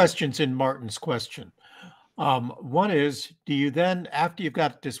 2 questions in Martin's question. One is, do you then, after you've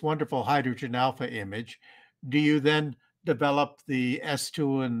got this wonderful hydrogen alpha image, do you then develop the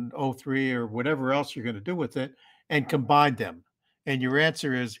S2 and O3 or whatever else you're going to do with it and combine them? And your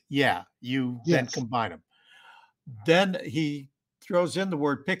answer is, yeah, you then Yes. combine them. Then he throws in the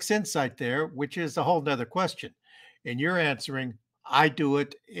word PixInsight there, which is a whole nother question. And you're answering, I do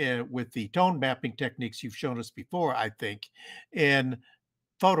it with the tone mapping techniques you've shown us before, I think, in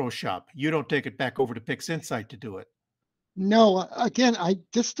Photoshop. You don't take it back over to PixInsight to do it. No, again, I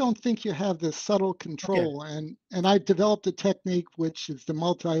just don't think you have the subtle Okay. control. And I've developed a technique which is the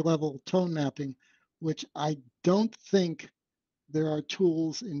multi-level tone mapping, which I don't think there are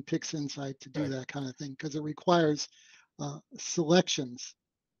tools in PixInsight to do Right. that kind of thing, because it requires selections.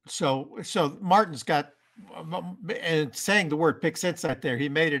 So Martin's got, and saying the word PixInsight there, he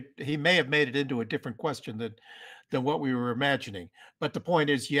may have made it into a different question than what we were imagining. But the point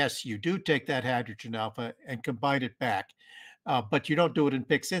is, yes, you do take that hydrogen alpha and combine it back. But you don't do it in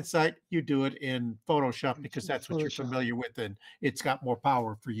PixInsight, you do it in Photoshop because that's what you're Photoshop. familiar with, and it's got more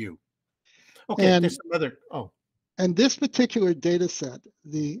power for you. Okay, there's some other, And this particular data set,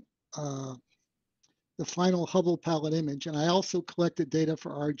 the final Hubble palette image, and I also collected data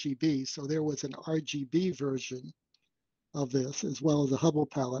for RGB. So there was an RGB version of this as well as a Hubble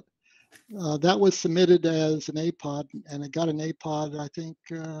palette. That was submitted as an APOD, and it got an APOD, I think,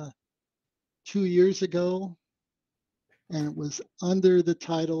 2 years ago. And it was under the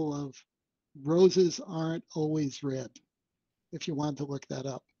title of Roses Aren't Always Red, if you want to look that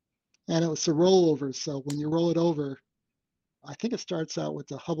up. And it was a rollover. So when you roll it over, I think it starts out with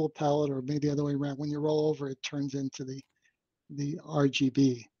the Hubble palette, or maybe the other way around. When you roll over, it turns into the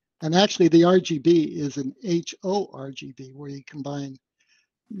RGB. And actually, the RGB is an HO RGB, where you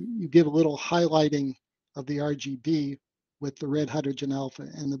give a little highlighting of the RGB with the red hydrogen alpha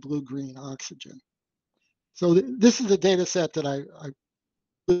and the blue-green oxygen. So this is a data set that I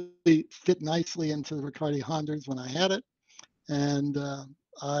really fit nicely into the Riccardi Hondas when I had it. And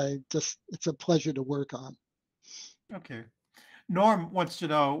it's a pleasure to work on. Okay. Norm wants to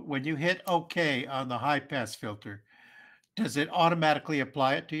know, when you hit OK on the high pass filter, does it automatically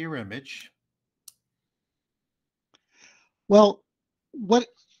apply it to your image? Well,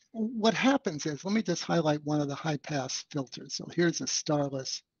 what happens is, let me just highlight one of the high pass filters. So here's a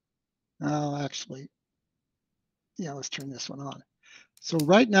starless. Oh, actually, yeah, let's turn this one on. So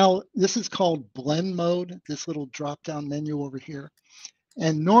right now, this is called blend mode, this little drop down menu over here.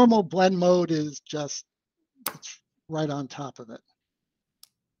 And normal blend mode is just, it's right on top of it.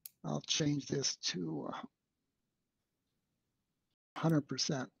 I'll change this to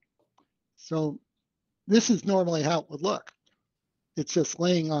 100%. So this is normally how it would look. It's just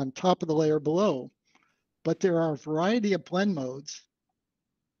laying on top of the layer below, but there are a variety of blend modes.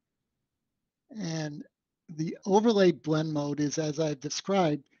 And the overlay blend mode is, as I've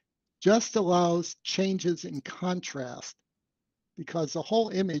described, just allows changes in contrast, because the whole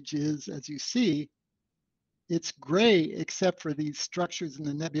image is, as you see, it's gray except for these structures in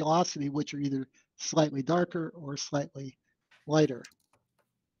the nebulosity, which are either slightly darker or slightly lighter.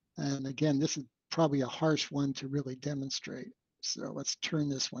 And again, this is probably a harsh one to really demonstrate. So let's turn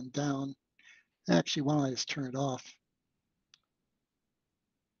this one down. Actually, why don't I just turn it off?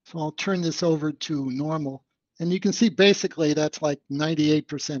 So I'll turn this over to normal. And you can see basically that's like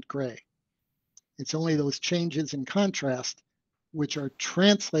 98% gray. It's only those changes in contrast which are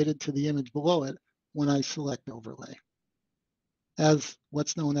translated to the image below it when I select overlay as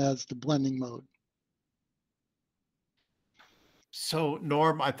what's known as the blending mode. So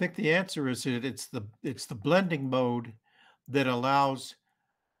Norm, I think the answer is that it's the blending mode that allows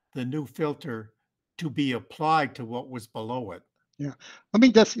the new filter to be applied to what was below it. Yeah. Let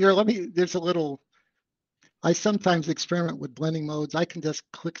me just here, there's a little, I sometimes experiment with blending modes. I can just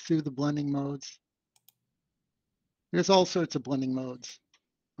click through the blending modes. There's all sorts of blending modes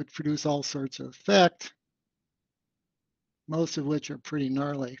which produce all sorts of effect, most of which are pretty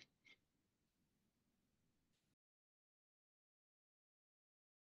gnarly.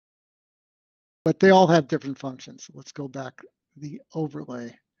 But they all have different functions. Let's go back, the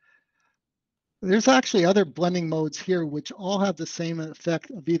overlay. There's actually other blending modes here which all have the same effect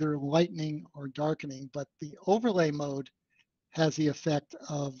of either lightening or darkening, but the overlay mode has the effect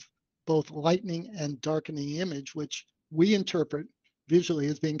of both lightening and darkening the image, which we interpret visually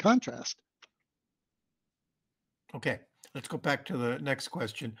as being contrast. Okay, let's go back to the next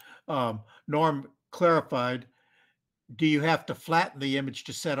question. Norm clarified, do you have to flatten the image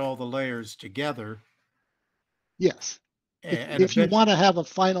to set all the layers together? Yes. And If you want to have a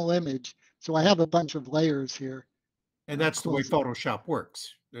final image, so I have a bunch of layers here. And that's the way Photoshop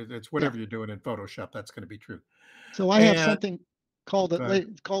works. It's whatever you're doing in Photoshop, that's going to be true. So I have something called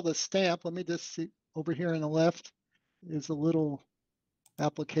a stamp. Let me just see over here on the left is a little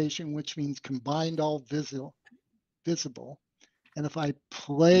application which means combined all visible. And if I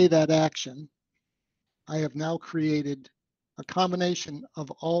play that action, I have now created a combination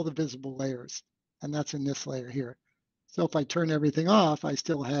of all the visible layers, and that's in this layer here. So if I turn everything off, I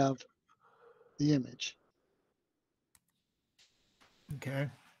still have the image. Okay.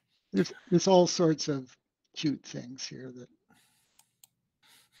 There's all sorts of cute things here that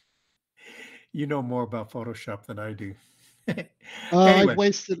you know more about Photoshop than I do. I've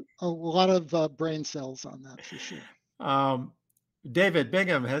wasted a lot of brain cells on that for sure. David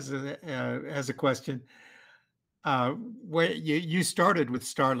Bingham has a question. Where you started with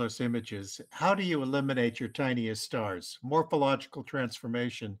starless images, how do you eliminate your tiniest stars? Morphological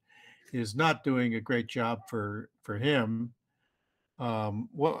transformation is not doing a great job for him.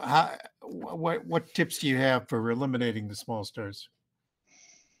 What tips do you have for eliminating the small stars?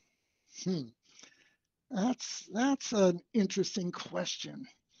 That's an interesting question.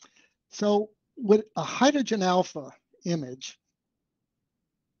 So with a hydrogen alpha image,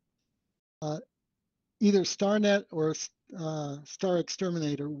 either StarNet or Star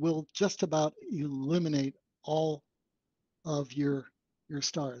Exterminator will just about eliminate all of your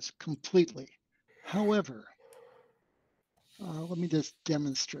stars completely. However, let me just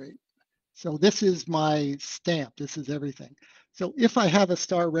demonstrate. So this is my stamp. This is everything. So if I have a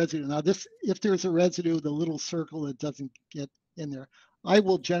star residue, now if there's a residue, the little circle that doesn't get in there, I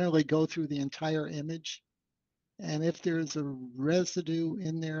will generally go through the entire image. And if there's a residue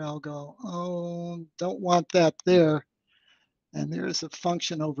in there, I'll go, oh, don't want that there. And there's a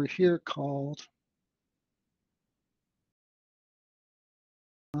function over here called,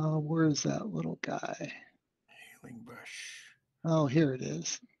 where is that little guy? Healing brush. Oh, here it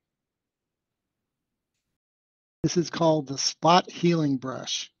is. This is called the spot healing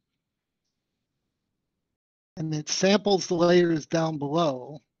brush. And it samples the layers down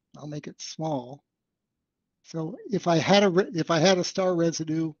below. I'll make it small. So if I had a star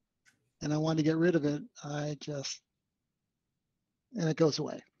residue and I want to get rid of it, and it goes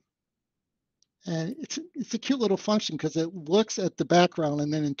away. And it's a cute little function because it looks at the background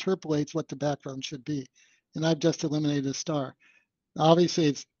and then interpolates what the background should be. And I've just eliminated a star.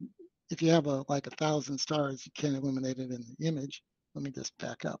 Obviously, if you have like 1,000 stars, you can't eliminate it in the image. Let me just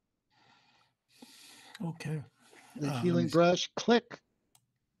back up. Okay. The healing brush, click,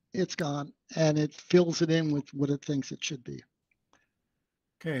 it's gone, and it fills it in with what it thinks it should be.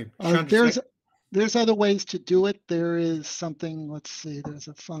 Okay. There's other ways to do it. There is something, let's see, there's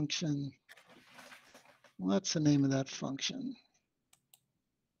a function. What's the name of that function?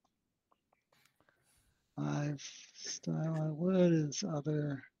 What is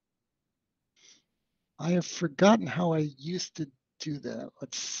other? I have forgotten how I used to do that.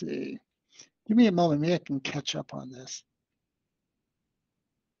 Let's see. Give me a moment. Maybe I can catch up on this.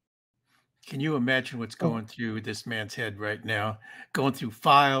 Can you imagine what's going through this man's head right now? Going through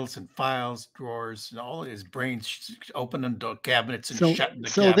files and files, drawers, and all of his brain's opening the cabinets and shutting the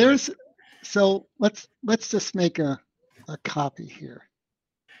cabinets. So let's just make a copy here.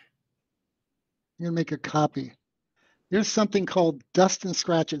 I'm gonna make a copy. There's something called dust and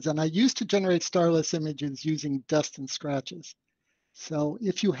scratches, and I used to generate starless images using dust and scratches. So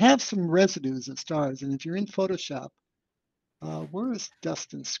if you have some residues of stars, and if you're in Photoshop, where is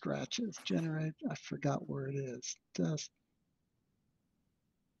dust and scratches? Generate, I forgot where it is. Dust.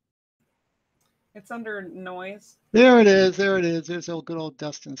 It's under noise. There it is. There it is. There's old good old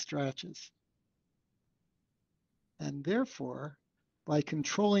dust and scratches. And therefore, by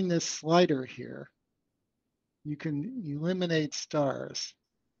controlling this slider here, you can eliminate stars.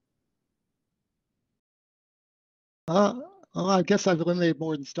 I guess I've eliminated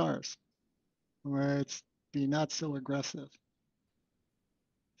more than stars, where it's be not so aggressive.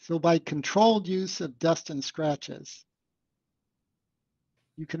 So by controlled use of dust and scratches,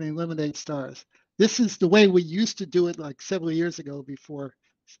 you can eliminate stars. This is the way we used to do it like several years ago before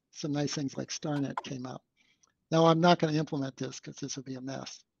some nice things like StarNet came out. Now I'm not going to implement this because this would be a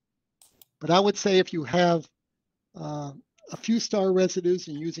mess. But I would say if you have a few star residues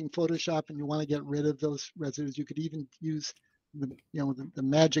and using Photoshop and you want to get rid of those residues, you could even use the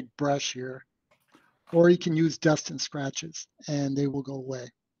magic brush here, or you can use dust and scratches and they will go away.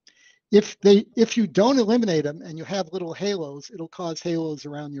 If you don't eliminate them and you have little halos, it'll cause halos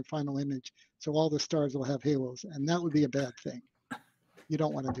around your final image. So all the stars will have halos, and that would be a bad thing. You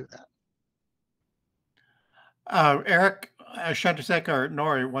don't want to do that. Eric Chandrasekhar or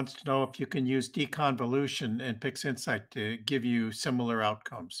Nori wants to know if you can use deconvolution in PixInsight to give you similar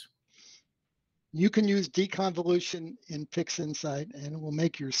outcomes. You can use deconvolution in PixInsight, and it will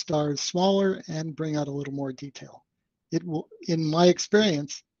make your stars smaller and bring out a little more detail. It will, in my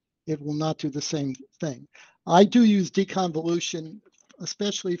experience, it will not do the same thing. I do use deconvolution,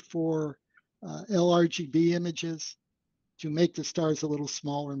 especially for LRGB images, to make the stars a little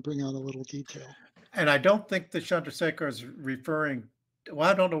smaller and bring out a little detail. And I don't think that Chandrasekhar is referring, well,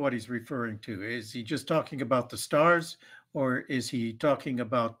 I don't know what he's referring to. Is he just talking about the stars, or is he talking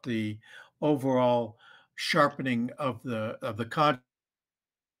about the overall sharpening of the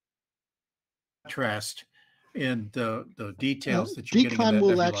contrast in the details that you're getting in that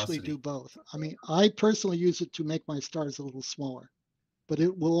will actually do both. I mean, I personally use it to make my stars a little smaller, but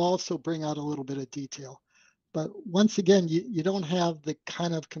it will also bring out a little bit of detail. But once again, you don't have the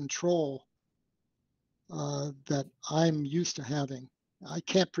kind of control that I'm used to having. I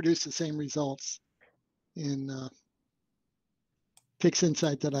can't produce the same results in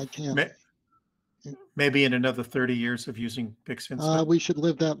PixInsight that I can. Maybe in another 30 years of using PixInsight. We should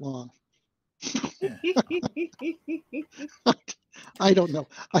live that long. Yeah. I don't know.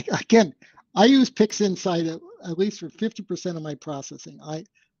 Again, I use PixInsight at least for 50% of my processing.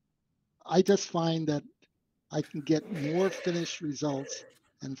 I just find that I can get more finished results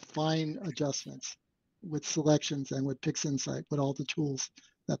and fine adjustments with selections and with PixInsight, with all the tools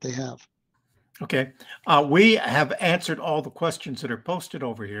that they have. Okay. We have answered all the questions that are posted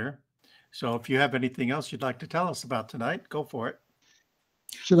over here. So if you have anything else you'd like to tell us about tonight, go for it.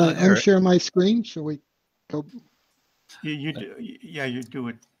 Should I unshare my screen? Shall we go? You do, yeah, you do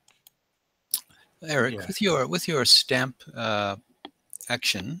it. Eric, yeah. with your stamp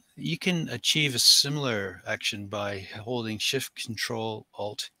action, you can achieve a similar action by holding Shift Control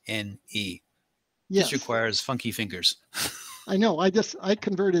Alt N-E. Yes. This requires funky fingers. I know. I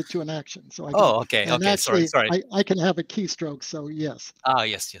converted to an action, so I. Okay. Okay. Actually, Sorry. I can have a keystroke. So yes.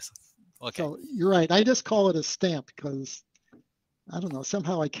 Yes. Okay. So you're right. I just call it a stamp because I don't know.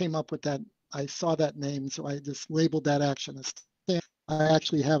 Somehow I came up with that. I saw that name, so I just labeled that action as stamp. I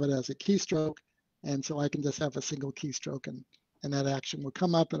actually have it as a keystroke, and so I can just have a single keystroke, and that action will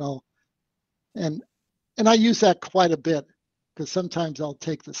come up, and I use that quite a bit because sometimes I'll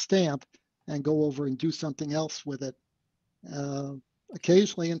take the stamp and go over and do something else with it.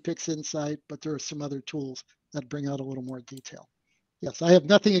 Occasionally in PixInsight, but there are some other tools that bring out a little more detail. Yes, I have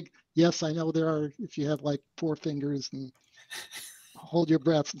nothing. Yes, I know there are, if you have like 4 fingers and hold your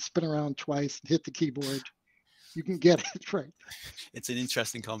breath and spin around twice and hit the keyboard, you can get it right. It's an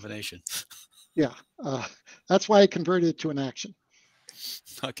interesting combination. Yeah, that's why I converted it to an action.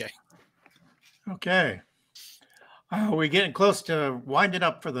 Okay. Okay. Are we getting close to winding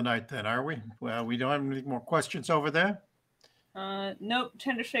up for the night then, are we? Well, we don't have any more questions over there? Nope.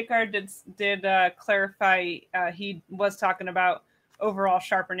 Chandrasekhar did clarify he was talking about overall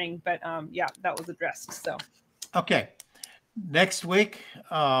sharpening, but yeah, that was addressed. So okay, next week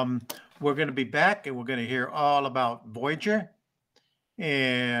we're going to be back and we're going to hear all about Voyager,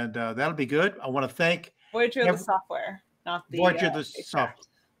 and that'll be good. I want to thank Voyager the software, not the Voyager the software.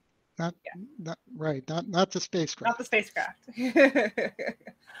 Not right, not the spacecraft. Not the spacecraft.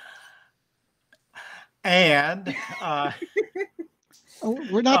 And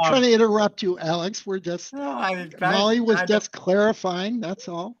we're not trying to interrupt you, Alex. We're just Molly was just clarifying. That's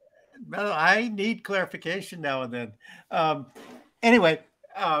all. Well, I need clarification now and then. Anyway,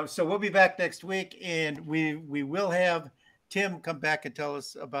 so we'll be back next week, and we will have Tim come back and tell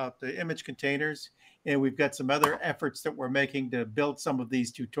us about the image containers, and we've got some other efforts that we're making to build some of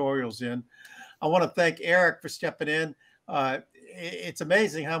these tutorials in. I want to thank Eric for stepping in. It's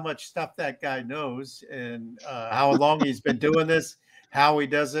amazing how much stuff that guy knows and how long he's been doing this, how he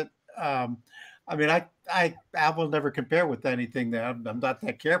does it. I mean, I will never compare with anything that I'm not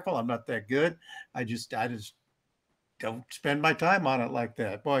that careful. I'm not that good. I just don't spend my time on it like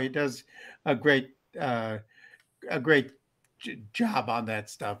that. Boy, he does a great job on that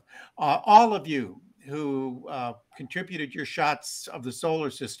stuff. All of you who contributed your shots of the solar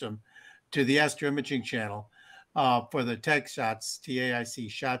system to the astroimaging channel for the TAICShots, TAIC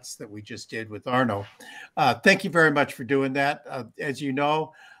shots that we just did with Arno. Thank you very much for doing that. As you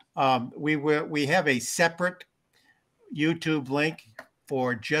know, we have a separate YouTube link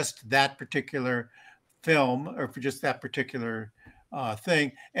for just that particular film or for just that particular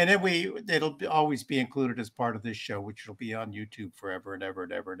thing, and then it'll always be included as part of this show, which will be on YouTube forever and ever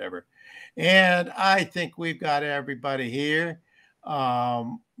and ever and ever. And I think we've got everybody here.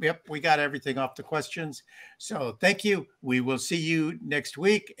 Yep, we got everything off the questions. So thank you. We will see you next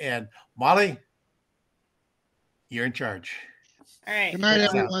week. And Molly, you're in charge. All right. Good night,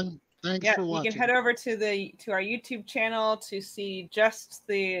 everyone. Thanks for watching. You can head over to our YouTube channel to see just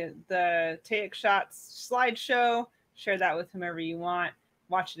the TAICShots slideshow. Share that with whomever you want.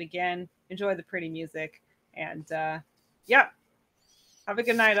 Watch it again. Enjoy the pretty music. And yeah, have a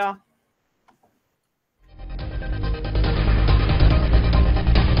good night, all.